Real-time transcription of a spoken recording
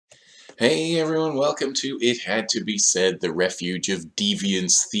Hey everyone, welcome to It Had to Be Said, the refuge of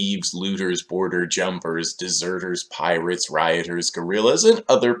deviants, thieves, looters, border jumpers, deserters, pirates, rioters, guerrillas, and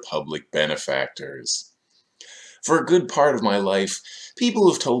other public benefactors. For a good part of my life,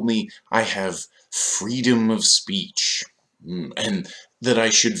 people have told me I have freedom of speech, and that I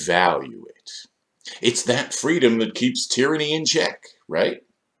should value it. It's that freedom that keeps tyranny in check, right?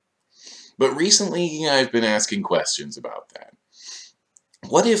 But recently, I've been asking questions about that.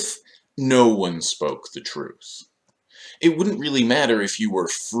 What if no one spoke the truth? It wouldn't really matter if you were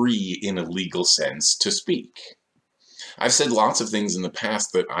free in a legal sense to speak. I've said lots of things in the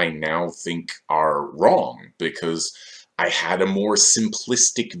past that I now think are wrong because I had a more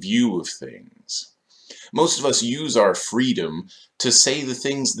simplistic view of things. Most of us use our freedom to say the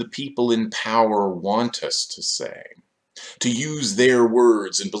things the people in power want us to say, to use their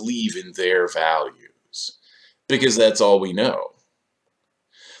words and believe in their values, because that's all we know.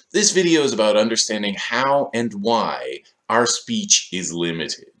 This video is about understanding how and why our speech is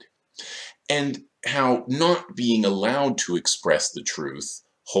limited, and how not being allowed to express the truth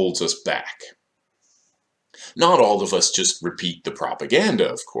holds us back. Not all of us just repeat the propaganda,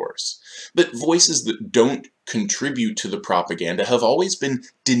 of course, but voices that don't contribute to the propaganda have always been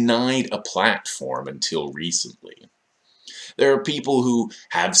denied a platform until recently. There are people who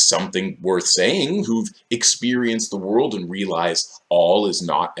have something worth saying, who've experienced the world and realize all is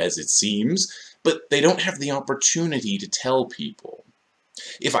not as it seems, but they don't have the opportunity to tell people.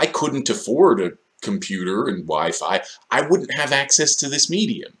 If I couldn't afford a computer and Wi-Fi, I wouldn't have access to this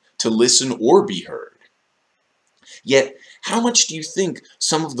medium, to listen or be heard. Yet, how much do you think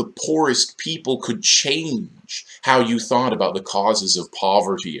some of the poorest people could change how you thought about the causes of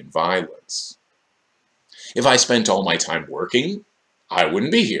poverty and violence? If I spent all my time working, I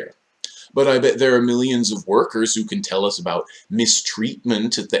wouldn't be here. But I bet there are millions of workers who can tell us about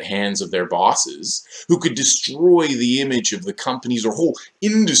mistreatment at the hands of their bosses, who could destroy the image of the companies or whole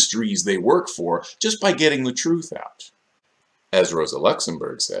industries they work for just by getting the truth out. As Rosa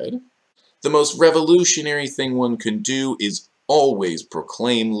Luxemburg said, the most revolutionary thing one can do is always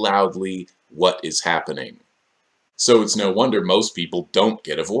proclaim loudly what is happening. So it's no wonder most people don't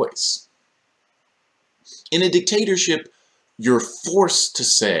get a voice. In a dictatorship, you're forced to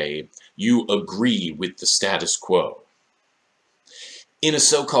say you agree with the status quo. In a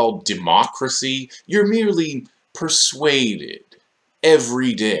so-called democracy, you're merely persuaded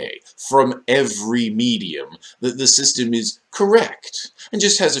every day from every medium that the system is correct and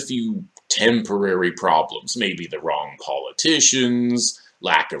just has a few temporary problems, maybe the wrong politicians,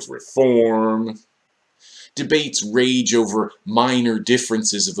 lack of reform. Debates rage over minor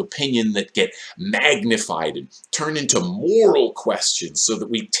differences of opinion that get magnified and turn into moral questions so that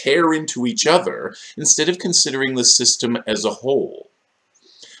we tear into each other instead of considering the system as a whole.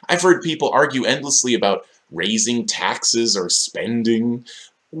 I've heard people argue endlessly about raising taxes or spending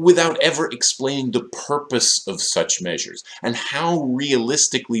without ever explaining the purpose of such measures and how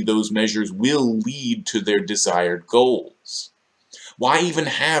realistically those measures will lead to their desired goals. Why even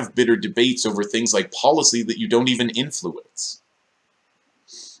have bitter debates over things like policy that you don't even influence?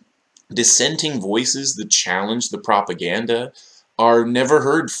 Dissenting voices that challenge the propaganda are never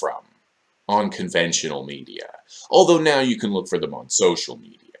heard from on conventional media, although now you can look for them on social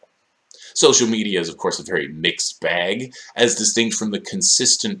media. Social media is, of course, a very mixed bag, as distinct from the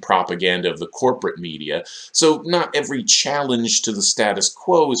consistent propaganda of the corporate media, so not every challenge to the status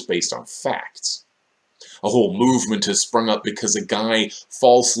quo is based on facts. A whole movement has sprung up because a guy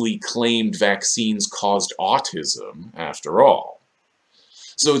falsely claimed vaccines caused autism, after all.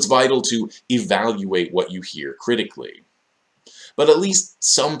 So it's vital to evaluate what you hear critically. But at least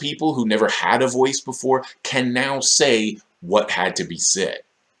some people who never had a voice before can now say what had to be said.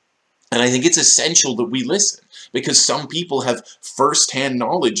 And I think it's essential that we listen, because some people have first-hand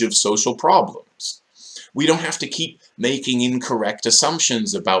knowledge of social problems. We don't have to keep making incorrect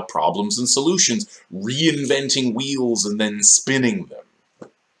assumptions about problems and solutions, reinventing wheels and then spinning them.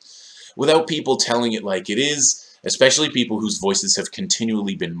 Without people telling it like it is, especially people whose voices have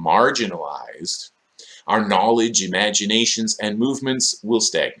continually been marginalized, our knowledge, imaginations, and movements will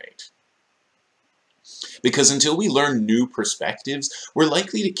stagnate. Because until we learn new perspectives, we're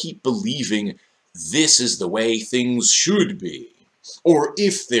likely to keep believing this is the way things should be. Or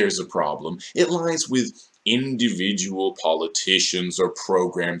if there's a problem, it lies with individual politicians or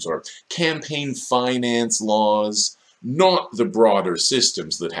programs or campaign finance laws, not the broader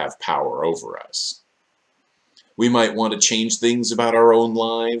systems that have power over us. We might want to change things about our own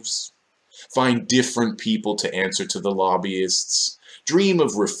lives, find different people to answer to the lobbyists, dream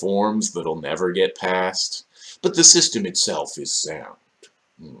of reforms that'll never get passed, but the system itself is sound.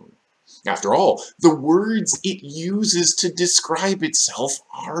 After all, the words it uses to describe itself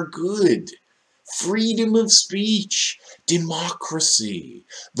are good. Freedom of speech, democracy,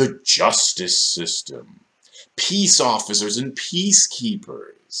 the justice system, peace officers and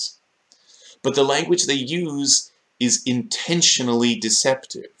peacekeepers. But the language they use is intentionally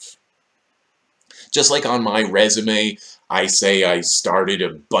deceptive. Just like on my resume, I say I started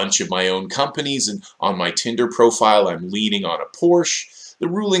a bunch of my own companies, and on my Tinder profile I'm leaning on a Porsche, the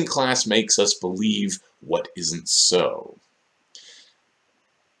ruling class makes us believe what isn't so.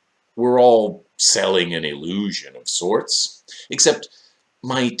 We're all selling an illusion of sorts, except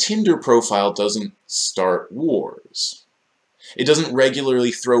my Tinder profile doesn't start wars. It doesn't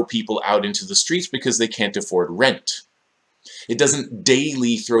regularly throw people out into the streets because they can't afford rent. It doesn't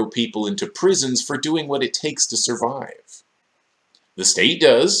daily throw people into prisons for doing what it takes to survive. The state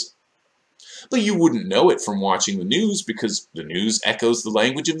does, but you wouldn't know it from watching the news because the news echoes the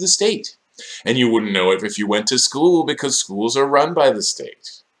language of the state. And you wouldn't know it if you went to school because schools are run by the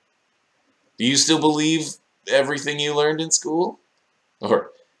state. Do you still believe everything you learned in school?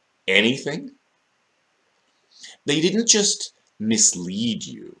 Or anything? They didn't just mislead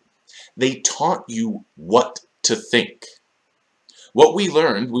you. They taught you what to think. What we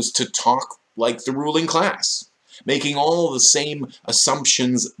learned was to talk like the ruling class, making all the same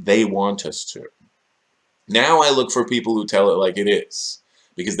assumptions they want us to. Now I look for people who tell it like it is,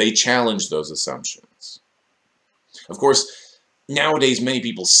 because they challenge those assumptions. Of course, nowadays many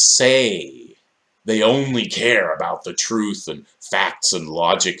people say they only care about the truth and facts and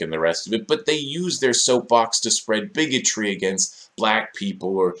logic and the rest of it, but they use their soapbox to spread bigotry against black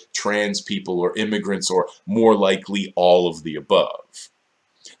people or trans people or immigrants or, more likely, all of the above.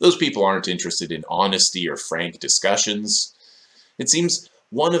 Those people aren't interested in honesty or frank discussions. It seems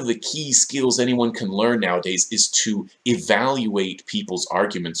one of the key skills anyone can learn nowadays is to evaluate people's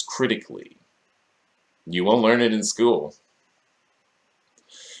arguments critically. You won't learn it in school.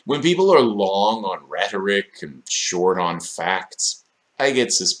 When people are long on rhetoric and short on facts, I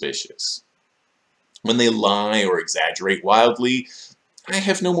get suspicious. When they lie or exaggerate wildly, I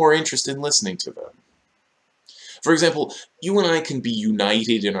have no more interest in listening to them. For example, you and I can be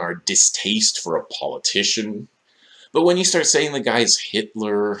united in our distaste for a politician, but when you start saying the guy's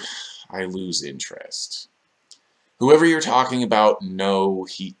Hitler, I lose interest. Whoever you're talking about, no,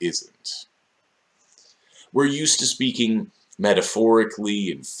 he isn't. We're used to speaking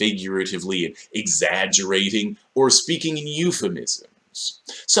metaphorically and figuratively and exaggerating or speaking in euphemisms,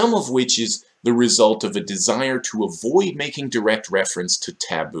 some of which is the result of a desire to avoid making direct reference to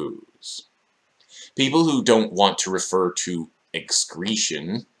taboos. People who don't want to refer to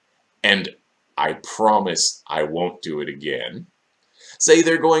excretion, and I promise I won't do it again, say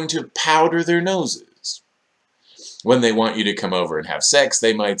they're going to powder their noses. When they want you to come over and have sex,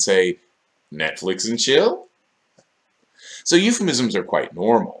 they might say, Netflix and chill? So euphemisms are quite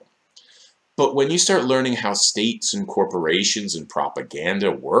normal. But when you start learning how states and corporations and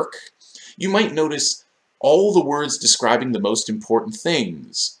propaganda work, you might notice all the words describing the most important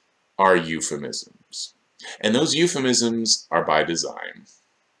things are euphemisms. And those euphemisms are by design.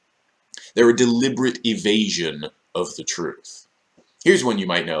 They're a deliberate evasion of the truth. Here's one you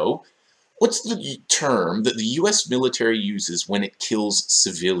might know. What's the term that the US military uses when it kills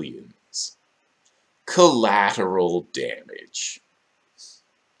civilians? Collateral damage.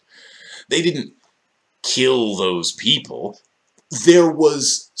 They didn't kill those people. There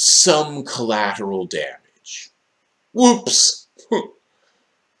was some collateral damage. Whoops!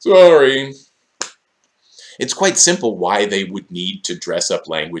 Sorry. It's quite simple why they would need to dress up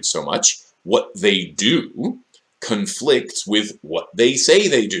language so much. What they do conflicts with what they say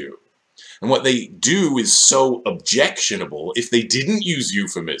they do. And what they do is so objectionable, if they didn't use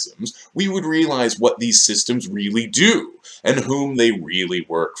euphemisms, we would realize what these systems really do and whom they really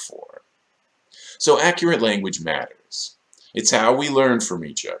work for. So accurate language matters. It's how we learn from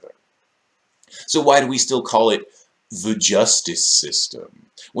each other. So why do we still call it the justice system,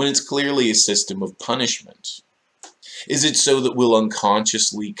 when it's clearly a system of punishment? Is it so that we'll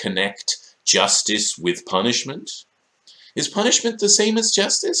unconsciously connect justice with punishment? Is punishment the same as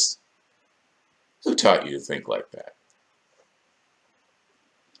justice? Who taught you to think like that?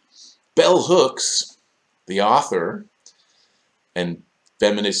 Bell Hooks, the author and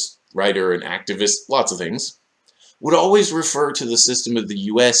feminist writer and activist, lots of things, would always refer to the system of the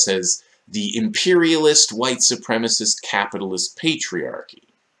US as the imperialist, white supremacist, capitalist patriarchy.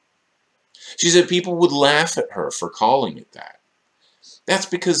 She said people would laugh at her for calling it that. That's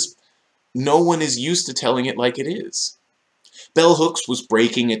because no one is used to telling it like it is. Bell Hooks was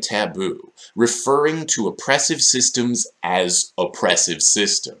breaking a taboo, referring to oppressive systems as oppressive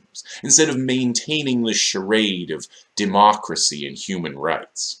systems, instead of maintaining the charade of democracy and human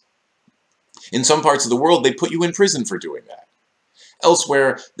rights. In some parts of the world, they put you in prison for doing that.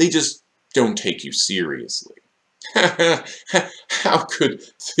 Elsewhere, they just don't take you seriously. How could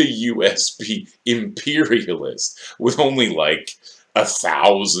the US be imperialist with only like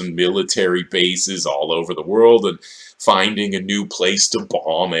 1,000 military bases all over the world and finding a new place to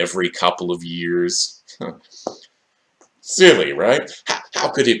bomb every couple of years? Silly, right? How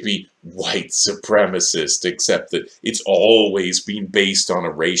could it be white supremacist except that it's always been based on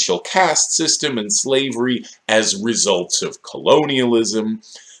a racial caste system and slavery as results of colonialism,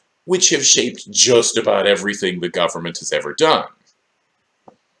 which have shaped just about everything the government has ever done?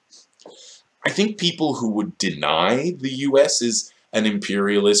 I think people who would deny the US is an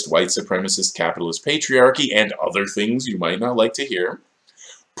imperialist, white supremacist, capitalist patriarchy, and other things you might not like to hear,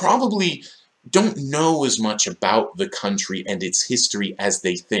 probably don't know as much about the country and its history as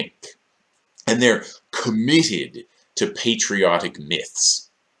they think. And they're committed to patriotic myths.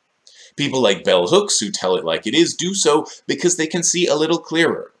 People like Bell Hooks, who tell it like it is, do so because they can see a little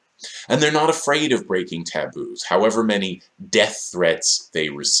clearer. And they're not afraid of breaking taboos, however many death threats they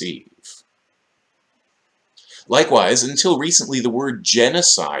receive. Likewise, until recently, the word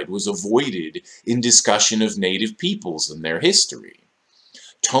genocide was avoided in discussion of Native peoples and their history.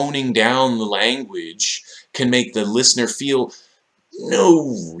 Toning down the language can make the listener feel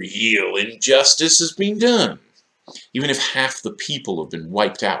no real injustice has been done, even if half the people have been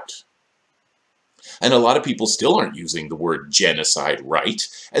wiped out. And a lot of people still aren't using the word genocide right,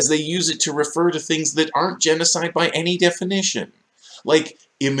 as they use it to refer to things that aren't genocide by any definition, like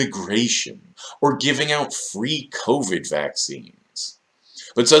immigration or giving out free COVID vaccines,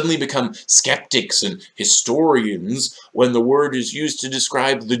 but suddenly become skeptics and historians when the word is used to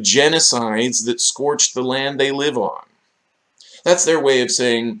describe the genocides that scorched the land they live on. That's their way of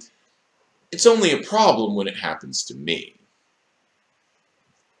saying, it's only a problem when it happens to me.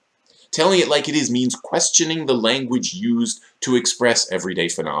 Telling it like it is means questioning the language used to express everyday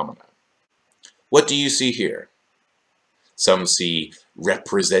phenomena. What do you see here? Some see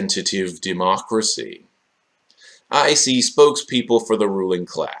representative democracy. I see spokespeople for the ruling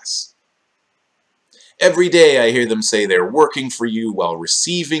class. Every day I hear them say they're working for you while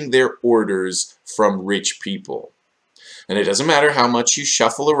receiving their orders from rich people. And it doesn't matter how much you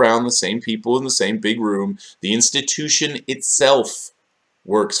shuffle around the same people in the same big room, the institution itself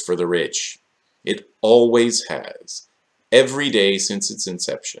works for the rich. It always has. Every day since its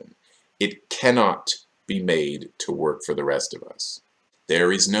inception. It cannot be made to work for the rest of us.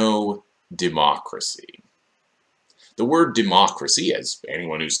 There is no democracy. The word democracy, as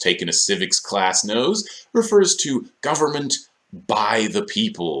anyone who's taken a civics class knows, refers to government by the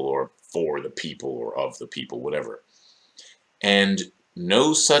people, or for the people, or of the people, whatever. And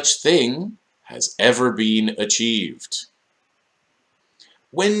no such thing has ever been achieved.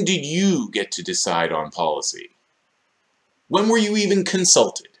 When did you get to decide on policy? When were you even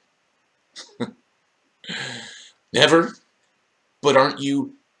consulted? Never? But aren't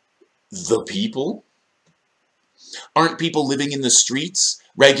you the people? Aren't people living in the streets,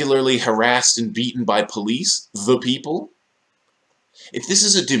 regularly harassed and beaten by police, the people? If this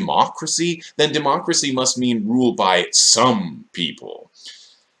is a democracy, then democracy must mean rule by some people,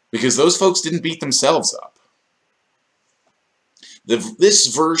 because those folks didn't beat themselves up. This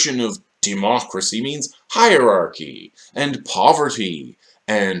version of democracy means hierarchy, and poverty,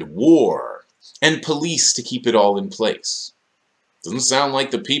 and war, and police to keep it all in place. Doesn't sound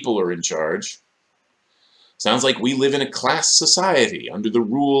like the people are in charge. Sounds like we live in a class society under the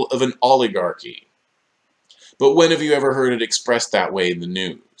rule of an oligarchy. But when have you ever heard it expressed that way in the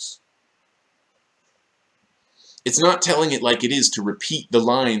news? It's not telling it like it is to repeat the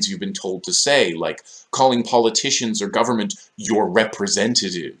lines you've been told to say, like calling politicians or government your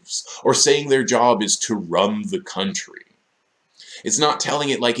representatives, or saying their job is to run the country. It's not telling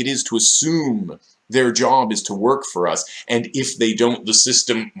it like it is to assume their job is to work for us, and if they don't, the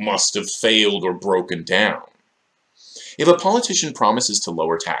system must have failed or broken down. If a politician promises to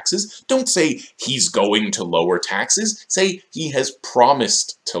lower taxes, don't say he's going to lower taxes. Say he has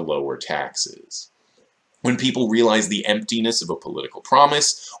promised to lower taxes. When people realize the emptiness of a political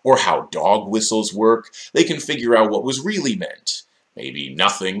promise, or how dog whistles work, they can figure out what was really meant. Maybe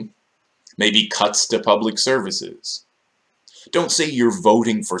nothing. Maybe cuts to public services. Don't say you're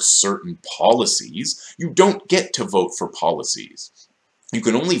voting for certain policies. You don't get to vote for policies. You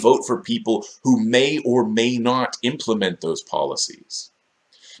can only vote for people who may or may not implement those policies.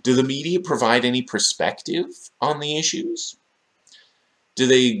 Do the media provide any perspective on the issues? Do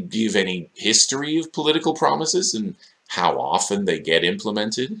they give any history of political promises and how often they get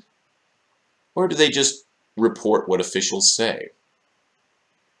implemented? Or do they just report what officials say?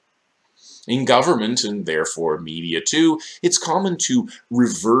 In government, and therefore media too, it's common to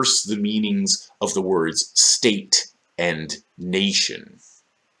reverse the meanings of the words state and nation.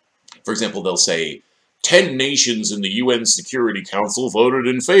 For example, they'll say, 10 nations in the UN Security Council voted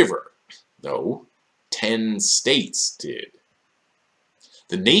in favor. No, 10 states did.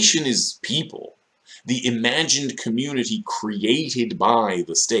 The nation is people, the imagined community created by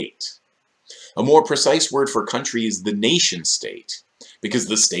the state. A more precise word for country is the nation-state, because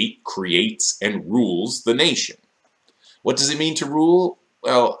the state creates and rules the nation. What does it mean to rule?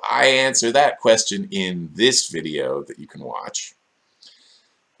 Well, I answer that question in this video that you can watch.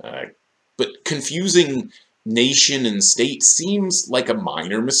 But confusing nation and state seems like a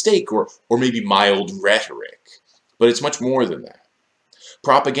minor mistake, or maybe mild rhetoric. But it's much more than that.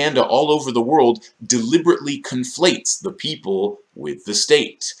 Propaganda all over the world deliberately conflates the people with the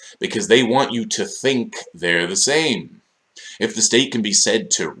state, because they want you to think they're the same. If the state can be said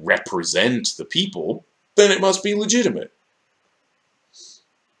to represent the people, then it must be legitimate.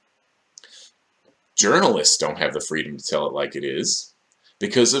 Journalists don't have the freedom to tell it like it is,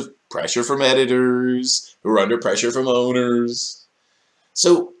 because of pressure from editors, who are under pressure from owners.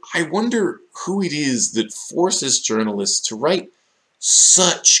 So I wonder who it is that forces journalists to write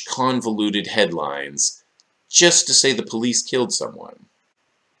such convoluted headlines just to say the police killed someone.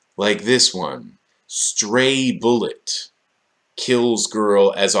 Like this one, stray bullet kills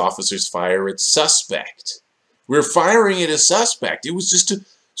girl as officers fire at suspect. We're firing at a suspect. It was just a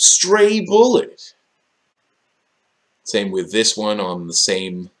stray bullet. Same with this one on the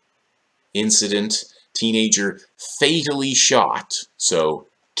same incident. Teenager fatally shot, so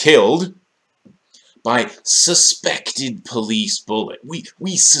killed, by suspected police bullet.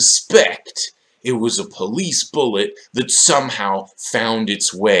 We suspect it was a police bullet that somehow found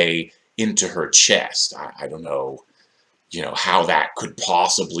its way into her chest. I don't know, how that could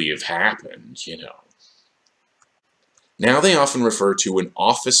possibly have happened, Now they often refer to an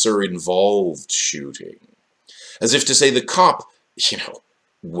officer-involved shooting, as if to say the cop,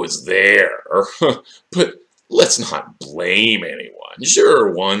 was there. But let's not blame anyone.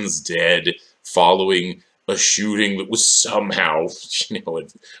 Sure, one's dead following a shooting that was somehow, an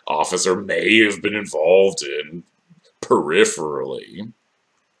officer may have been involved in peripherally.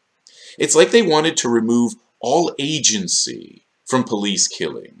 It's like they wanted to remove all agency from police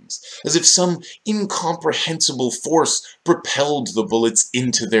killings, as if some incomprehensible force propelled the bullets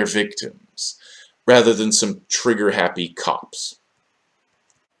into their victims, rather than some trigger-happy cops.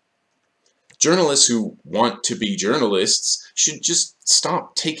 Journalists who want to be journalists should just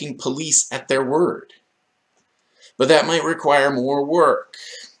stop taking police at their word. But that might require more work,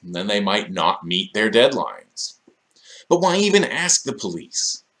 and then they might not meet their deadlines. But why even ask the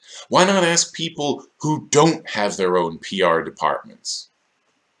police? Why not ask people who don't have their own PR departments?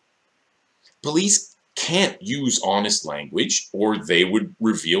 Police can't use honest language, or they would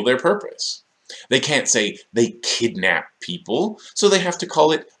reveal their purpose. They can't say they kidnap people, so they have to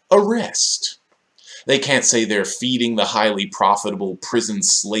call it arrest. They can't say they're feeding the highly profitable prison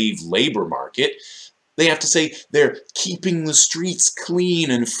slave labor market. They have to say they're keeping the streets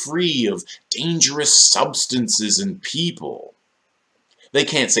clean and free of dangerous substances and people. They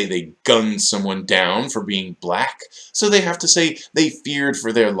can't say they gunned someone down for being black, so they have to say they feared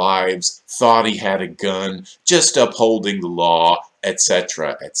for their lives, thought he had a gun, just upholding the law,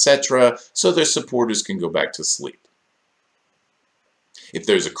 etc., etc., so their supporters can go back to sleep. If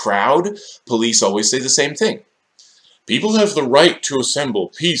there's a crowd, police always say the same thing. People have the right to assemble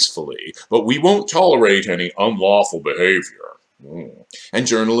peacefully, but we won't tolerate any unlawful behavior. And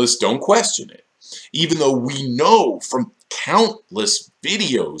journalists don't question it, even though we know from countless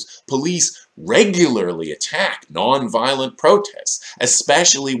videos police regularly attack nonviolent protests,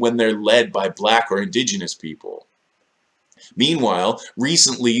 especially when they're led by black or indigenous people. Meanwhile,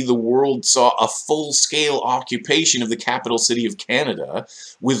 recently the world saw a full-scale occupation of the capital city of Canada,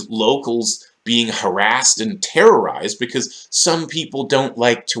 with locals being harassed and terrorized because some people don't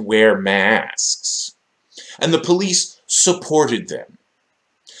like to wear masks. And the police supported them,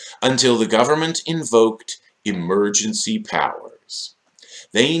 until the government invoked emergency powers.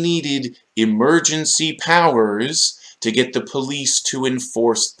 They needed emergency powers to get the police to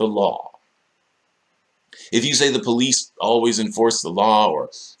enforce the law. If you say the police always enforce the law, or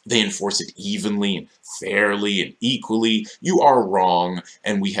they enforce it evenly and fairly and equally, you are wrong,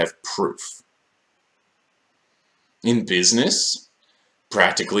 and we have proof. In business,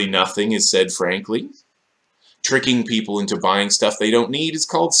 practically nothing is said frankly. Tricking people into buying stuff they don't need is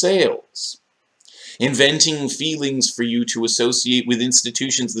called sales. Inventing feelings for you to associate with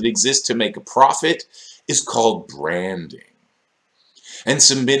institutions that exist to make a profit is called branding. And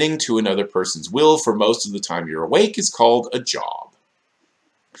submitting to another person's will for most of the time you're awake is called a job.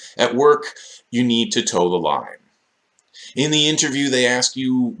 At work, you need to toe the line. In the interview, they ask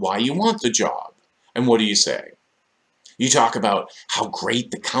you why you want the job. And what do you say? You talk about how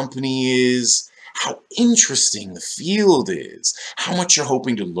great the company is, how interesting the field is, how much you're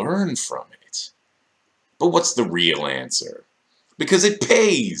hoping to learn from it. But what's the real answer? Because it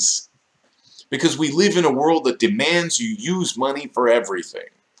pays. Because we live in a world that demands you use money for everything.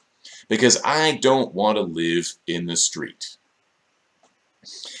 Because I don't want to live in the street.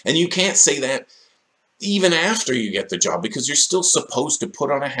 And you can't say that even after you get the job, because you're still supposed to put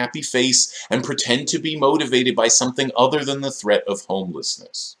on a happy face and pretend to be motivated by something other than the threat of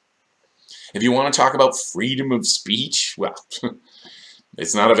homelessness. If you want to talk about freedom of speech, well,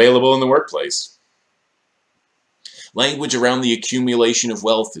 it's not available in the workplace. Language around the accumulation of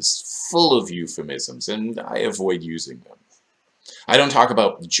wealth is full of euphemisms, and I avoid using them. I don't talk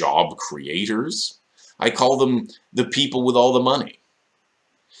about job creators. I call them the people with all the money.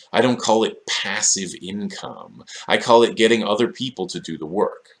 I don't call it passive income. I call it getting other people to do the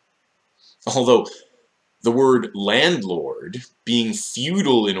work. Although the word landlord, being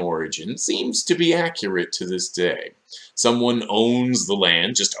feudal in origin, seems to be accurate to this day. Someone owns the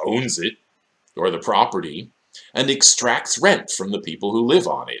land, just owns it, or the property, and extracts rent from the people who live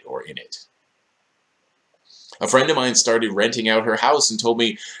on it or in it. A friend of mine started renting out her house and told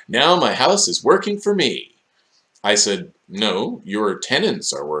me, "Now my house is working for me." I said, "No, your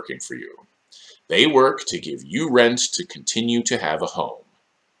tenants are working for you. They work to give you rent to continue to have a home."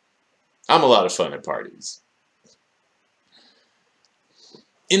 I'm a lot of fun at parties.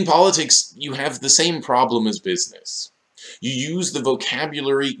 In politics, you have the same problem as business. You use the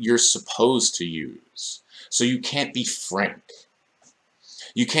vocabulary you're supposed to use, so you can't be frank.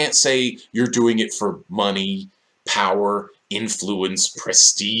 You can't say you're doing it for money, power, influence,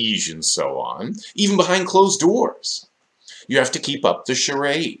 prestige, and so on, even behind closed doors. You have to keep up the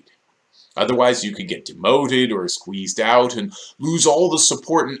charade. Otherwise, you could get demoted or squeezed out and lose all the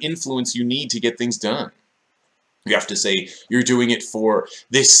support and influence you need to get things done. You have to say you're doing it for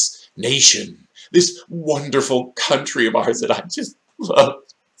this nation, this wonderful country of ours that I just love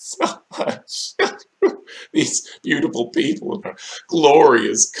so much. These beautiful people and our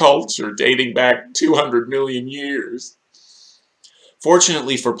glorious culture dating back 200 million years.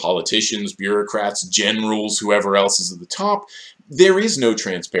 Fortunately for politicians, bureaucrats, generals, whoever else is at the top, there is no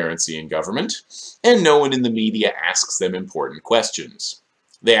transparency in government, and no one in the media asks them important questions.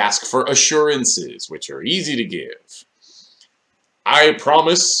 They ask for assurances, which are easy to give. "I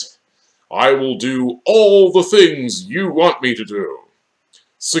promise I will do all the things you want me to do.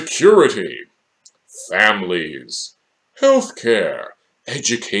 Security, families, healthcare,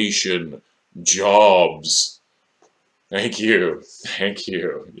 education, jobs." Thank you. Thank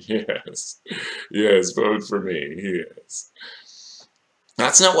you. Yes. Yes, vote for me. Yes.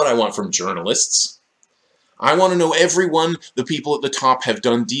 That's not what I want from journalists. I want to know everyone the people at the top have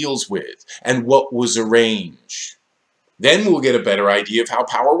done deals with and what was arranged. Then we'll get a better idea of how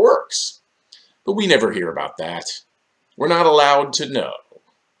power works. But we never hear about that. We're not allowed to know.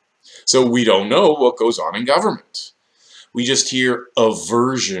 So we don't know what goes on in government. We just hear a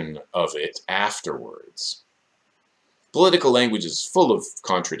version of it afterwards. Political language is full of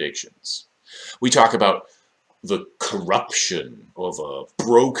contradictions. We talk about the corruption of a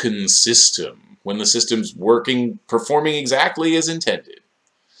broken system when the system's performing exactly as intended.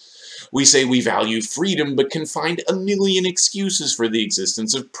 We say we value freedom but can find a million excuses for the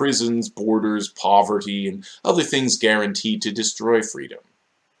existence of prisons, borders, poverty, and other things guaranteed to destroy freedom.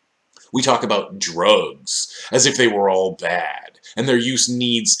 We talk about drugs as if they were all bad and their use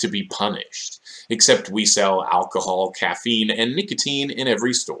needs to be punished. Except we sell alcohol, caffeine, and nicotine in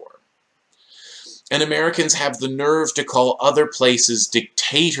every store. And Americans have the nerve to call other places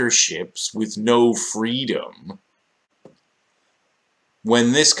dictatorships with no freedom,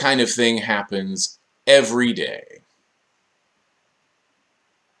 when this kind of thing happens every day.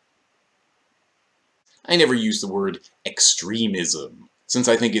 I never use the word extremism, since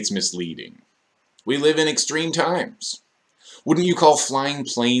I think it's misleading. We live in extreme times. Wouldn't you call flying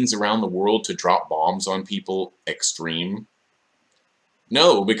planes around the world to drop bombs on people extreme?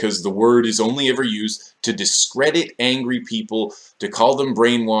 No, because the word is only ever used to discredit angry people, to call them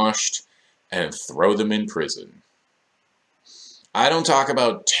brainwashed, and throw them in prison. I don't talk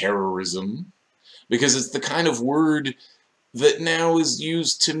about terrorism, because it's the kind of word that now is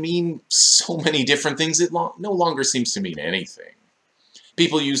used to mean so many different things it no longer seems to mean anything.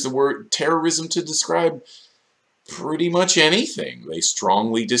 People use the word terrorism to describe pretty much anything they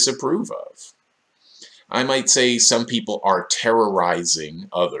strongly disapprove of. I might say some people are terrorizing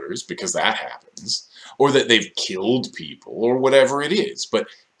others because that happens, or that they've killed people, or whatever it is, but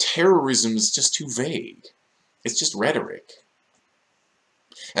terrorism is just too vague. It's just rhetoric.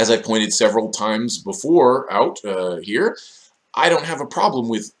 As I pointed several times before out here, I don't have a problem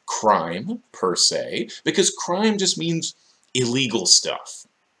with crime, per se, because crime just means illegal stuff.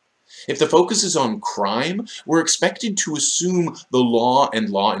 If the focus is on crime, we're expected to assume the law and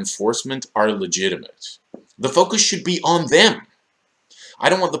law enforcement are legitimate. The focus should be on them. I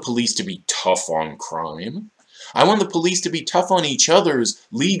don't want the police to be tough on crime. I want the police to be tough on each other's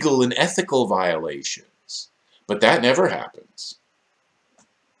legal and ethical violations. But that never happens.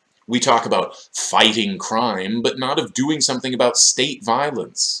 We talk about fighting crime, but not of doing something about state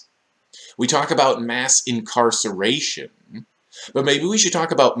violence. We talk about mass incarceration, but maybe we should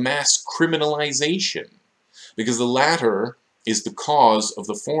talk about mass criminalization, because the latter is the cause of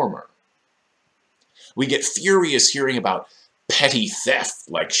the former. We get furious hearing about petty theft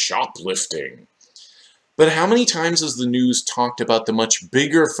like shoplifting. But how many times has the news talked about the much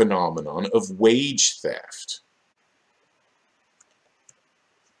bigger phenomenon of wage theft?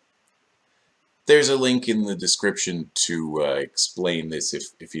 There's a link in the description to explain this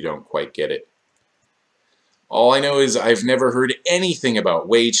if you don't quite get it. All I know is I've never heard anything about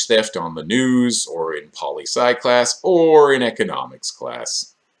wage theft on the news, or in poli-sci class, or in economics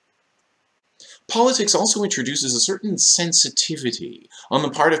class. Politics also introduces a certain sensitivity on the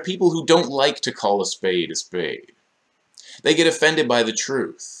part of people who don't like to call a spade a spade. They get offended by the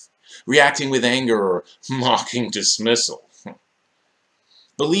truth, reacting with anger or mocking dismissal.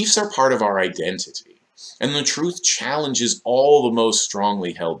 Beliefs are part of our identity, and the truth challenges all the most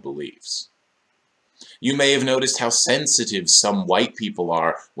strongly held beliefs. You may have noticed how sensitive some white people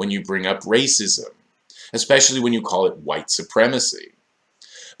are when you bring up racism, especially when you call it white supremacy.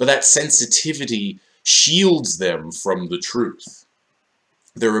 But that sensitivity shields them from the truth.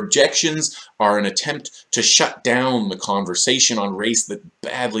 Their objections are an attempt to shut down the conversation on race that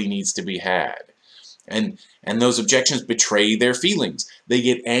badly needs to be had. And those objections betray their feelings. They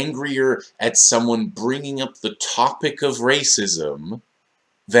get angrier at someone bringing up the topic of racism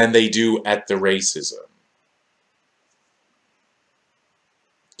than they do at the racism.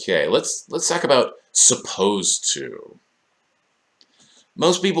 Okay, let's talk about supposed to.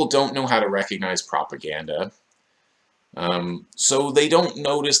 Most people don't know how to recognize propaganda, so they don't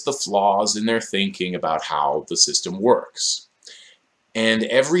notice the flaws in their thinking about how the system works. And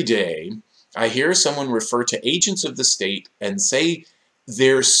every day, I hear someone refer to agents of the state and say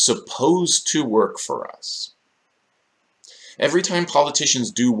they're supposed to work for us. Every time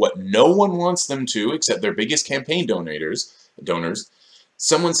politicians do what no one wants them to, except their biggest campaign donors,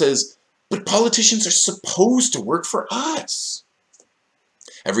 someone says, but politicians are supposed to work for us.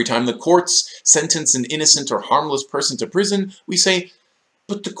 Every time the courts sentence an innocent or harmless person to prison, we say,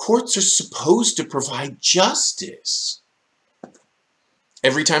 but the courts are supposed to provide justice.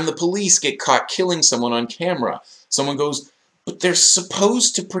 Every time the police get caught killing someone on camera, someone goes, but they're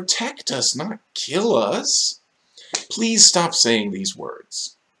supposed to protect us, not kill us. Please stop saying these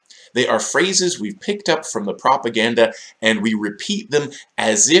words. They are phrases we've picked up from the propaganda, and we repeat them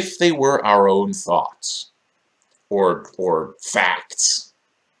as if they were our own thoughts or facts.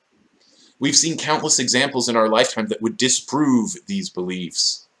 We've seen countless examples in our lifetime that would disprove these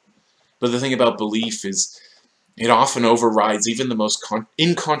beliefs. But the thing about belief is it often overrides even the most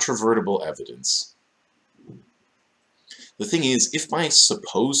incontrovertible evidence. The thing is, if by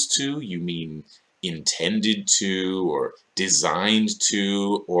supposed to you mean intended to, or designed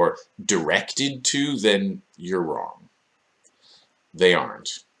to, or directed to, then you're wrong. They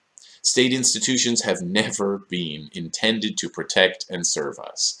aren't. State institutions have never been intended to protect and serve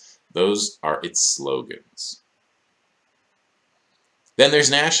us. Those are its slogans. Then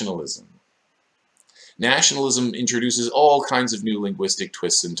there's nationalism. Nationalism introduces all kinds of new linguistic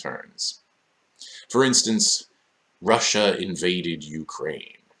twists and turns. For instance, Russia invaded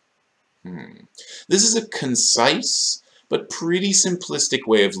Ukraine. This is a concise but pretty simplistic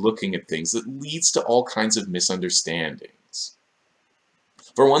way of looking at things that leads to all kinds of misunderstandings.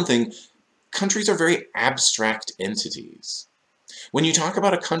 For one thing, countries are very abstract entities. When you talk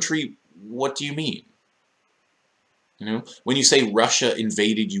about a country, what do you mean? When you say Russia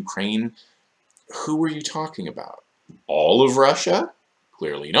invaded Ukraine, who are you talking about? All of Russia?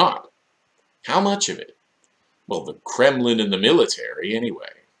 Clearly not. How much of it? Well, the Kremlin and the military, anyway.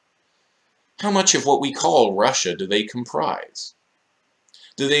 How much of what we call Russia do they comprise?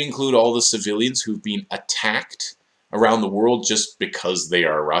 Do they include all the civilians who've been attacked around the world just because they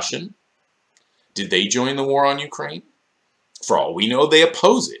are Russian? Did they join the war on Ukraine? For all we know, they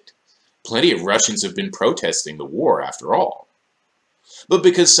oppose it. Plenty of Russians have been protesting the war, after all. But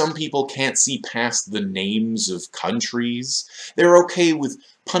because some people can't see past the names of countries, they're okay with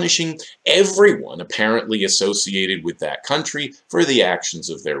punishing everyone apparently associated with that country for the actions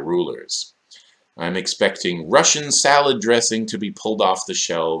of their rulers. I'm expecting Russian salad dressing to be pulled off the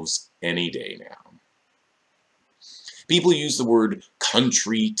shelves any day now. People use the word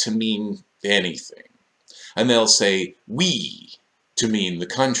country to mean anything. And they'll say we to mean the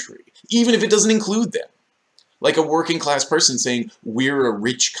country, even if it doesn't include them. Like a working class person saying, we're a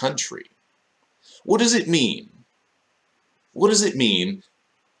rich country. What does it mean? What does it mean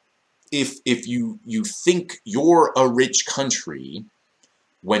if you think you're a rich country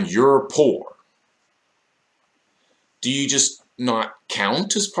when you're poor? Do you just not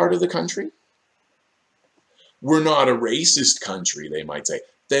count as part of the country? We're not a racist country, they might say.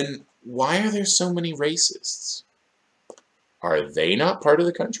 Then why are there so many racists? Are they not part of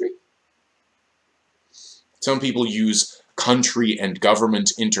the country? Some people use country and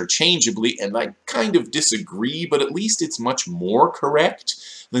government interchangeably, and I kind of disagree, but at least it's much more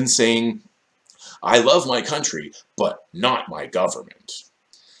correct than saying, I love my country, but not my government.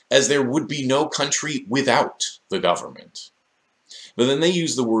 As there would be no country without the government. But then they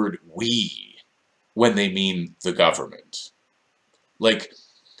use the word we when they mean the government. Like,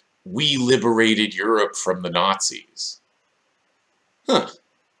 we liberated Europe from the Nazis. Huh.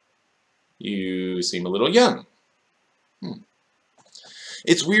 You seem a little young.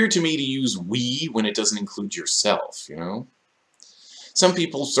 It's weird to me to use we when it doesn't include yourself, you know? Some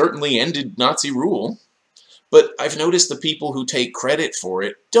people certainly ended Nazi rule, but I've noticed the people who take credit for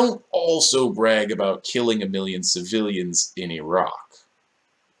it don't also brag about killing 1 million civilians in Iraq.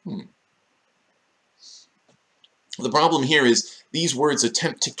 The problem here is these words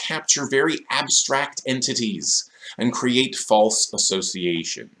attempt to capture very abstract entities and create false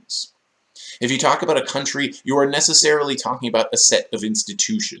associations. If you talk about a country, you are necessarily talking about a set of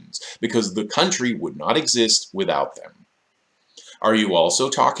institutions, because the country would not exist without them. Are you also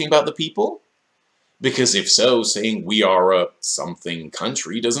talking about the people? Because if so, saying we are a something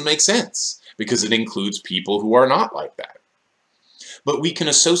country doesn't make sense, because it includes people who are not like that. But we can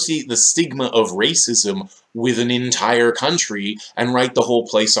associate the stigma of racism with an entire country and write the whole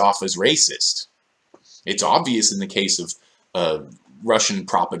place off as racist. It's obvious in the case of Russian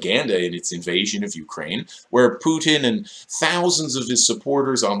propaganda in its invasion of Ukraine, where Putin and thousands of his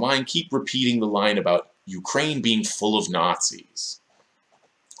supporters online keep repeating the line about Ukraine being full of Nazis.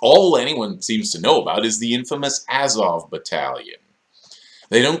 All anyone seems to know about is the infamous Azov battalion.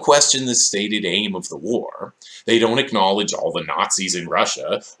 They don't question the stated aim of the war. They don't acknowledge all the Nazis in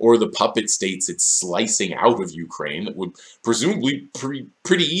Russia, or the puppet states it's slicing out of Ukraine that would presumably be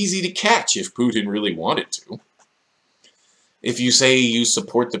pretty easy to catch if Putin really wanted to. If you say you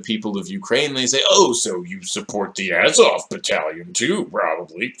support the people of Ukraine, they say, oh, so you support the Azov battalion too,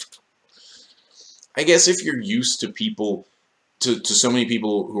 probably. I guess if you're used to people, to so many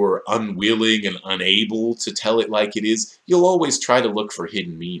people who are unwilling and unable to tell it like it is, you'll always try to look for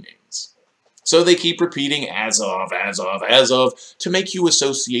hidden meanings. So they keep repeating Azov, Azov, Azov to make you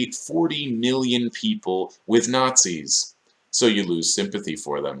associate 40 million people with Nazis, so you lose sympathy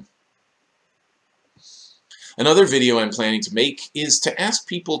for them. Another video I'm planning to make is to ask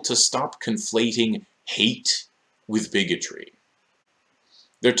people to stop conflating hate with bigotry.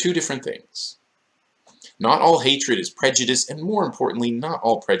 They're two different things. Not all hatred is prejudice, and more importantly, not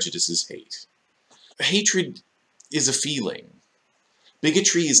all prejudice is hate. Hatred is a feeling.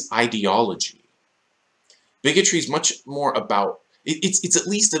 Bigotry is ideology. Bigotry is much more about, it's at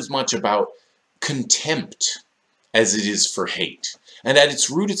least as much about contempt as it is for hate. And at its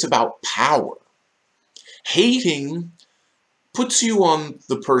root, it's about power. Hating puts you on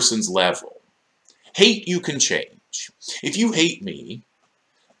the person's level. Hate you can change. If you hate me,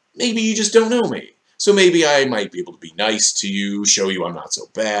 maybe you just don't know me. So maybe I might be able to be nice to you, show you I'm not so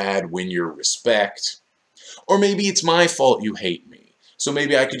bad, win your respect. Or maybe it's my fault you hate me. So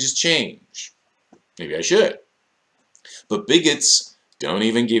maybe I could just change. Maybe I should. But bigots don't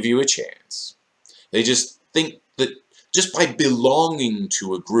even give you a chance. They just think that just by belonging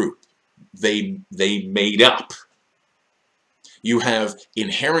to a group, they made up. You have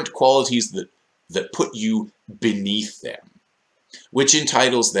inherent qualities that put you beneath them, which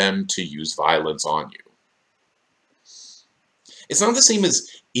entitles them to use violence on you. It's not the same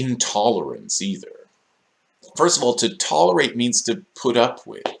as intolerance either. First of all, to tolerate means to put up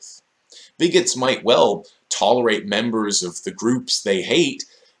with. Bigots might well tolerate members of the groups they hate,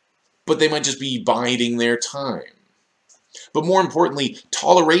 but they might just be biding their time. But more importantly,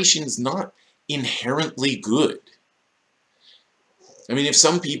 toleration is not inherently good. I mean, if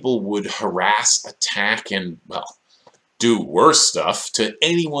some people would harass, attack, and, well, do worse stuff to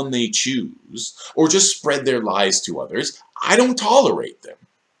anyone they choose, or just spread their lies to others, I don't tolerate them.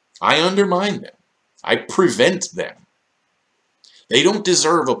 I undermine them. I prevent them. They don't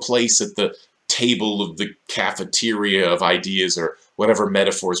deserve a place at the table of the cafeteria of ideas, or whatever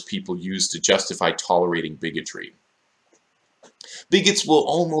metaphors people use to justify tolerating bigotry. Bigots will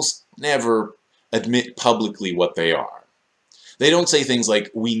almost never admit publicly what they are. They don't say things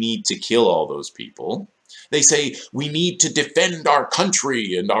like, we need to kill all those people. They say, we need to defend our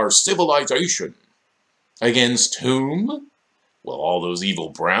country and our civilization. Against whom? Well, all those evil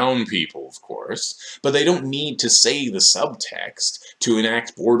brown people, of course. But they don't need to say the subtext to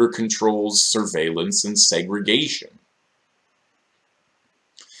enact border controls, surveillance, and segregation.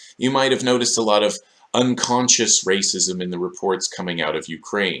 You might have noticed a lot of unconscious racism in the reports coming out of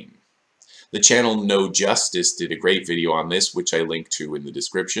Ukraine. The channel No Justice did a great video on this, which I link to in the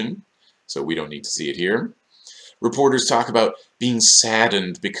description, so we don't need to see it here. Reporters talk about being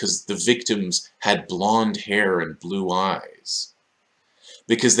saddened because the victims had blonde hair and blue eyes.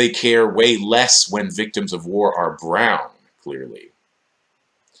 Because they care way less when victims of war are brown, clearly.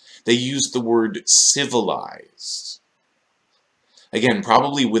 They use the word civilized. Again,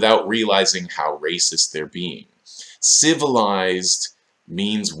 probably without realizing how racist they're being. Civilized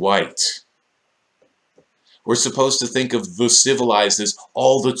means white. We're supposed to think of the civilized as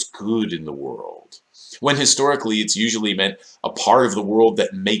all that's good in the world, when historically it's usually meant a part of the world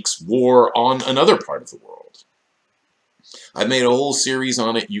that makes war on another part of the world. I've made a whole series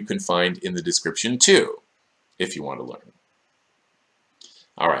on it you can find in the description too, if you want to learn.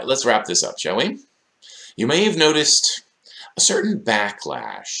 Alright, let's wrap this up, shall we? You may have noticed a certain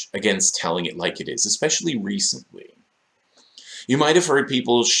backlash against telling it like it is, especially recently. You might have heard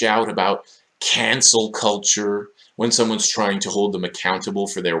people shout about cancel culture when someone's trying to hold them accountable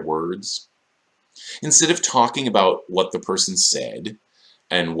for their words. Instead of talking about what the person said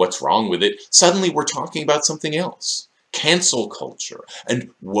and what's wrong with it, suddenly we're talking about something else. Cancel culture and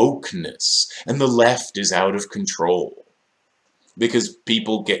wokeness, and the left is out of control because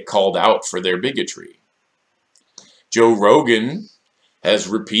people get called out for their bigotry. Joe Rogan has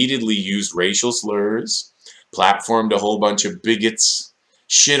repeatedly used racial slurs, platformed a whole bunch of bigots,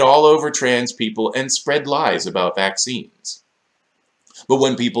 shit all over trans people, and spread lies about vaccines. But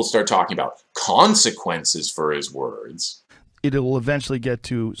when people start talking about consequences for his words, it will eventually get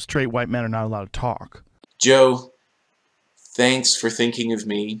to straight white men are not allowed to talk. Joe, thanks for thinking of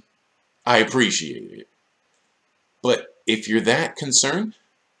me. I appreciate it. But if you're that concerned,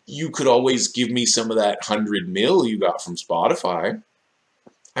 you could always give me some of that 100 mil you got from Spotify.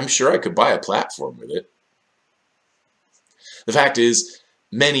 I'm sure I could buy a platform with it. The fact is,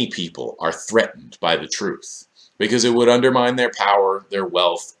 many people are threatened by the truth because it would undermine their power, their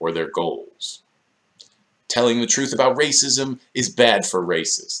wealth, or their goals. Telling the truth about racism is bad for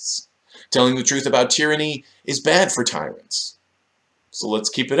racists. Telling the truth about tyranny is bad for tyrants. So let's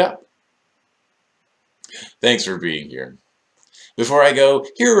keep it up. Thanks for being here. Before I go,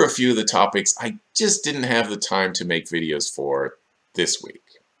 here are a few of the topics I just didn't have the time to make videos for this week.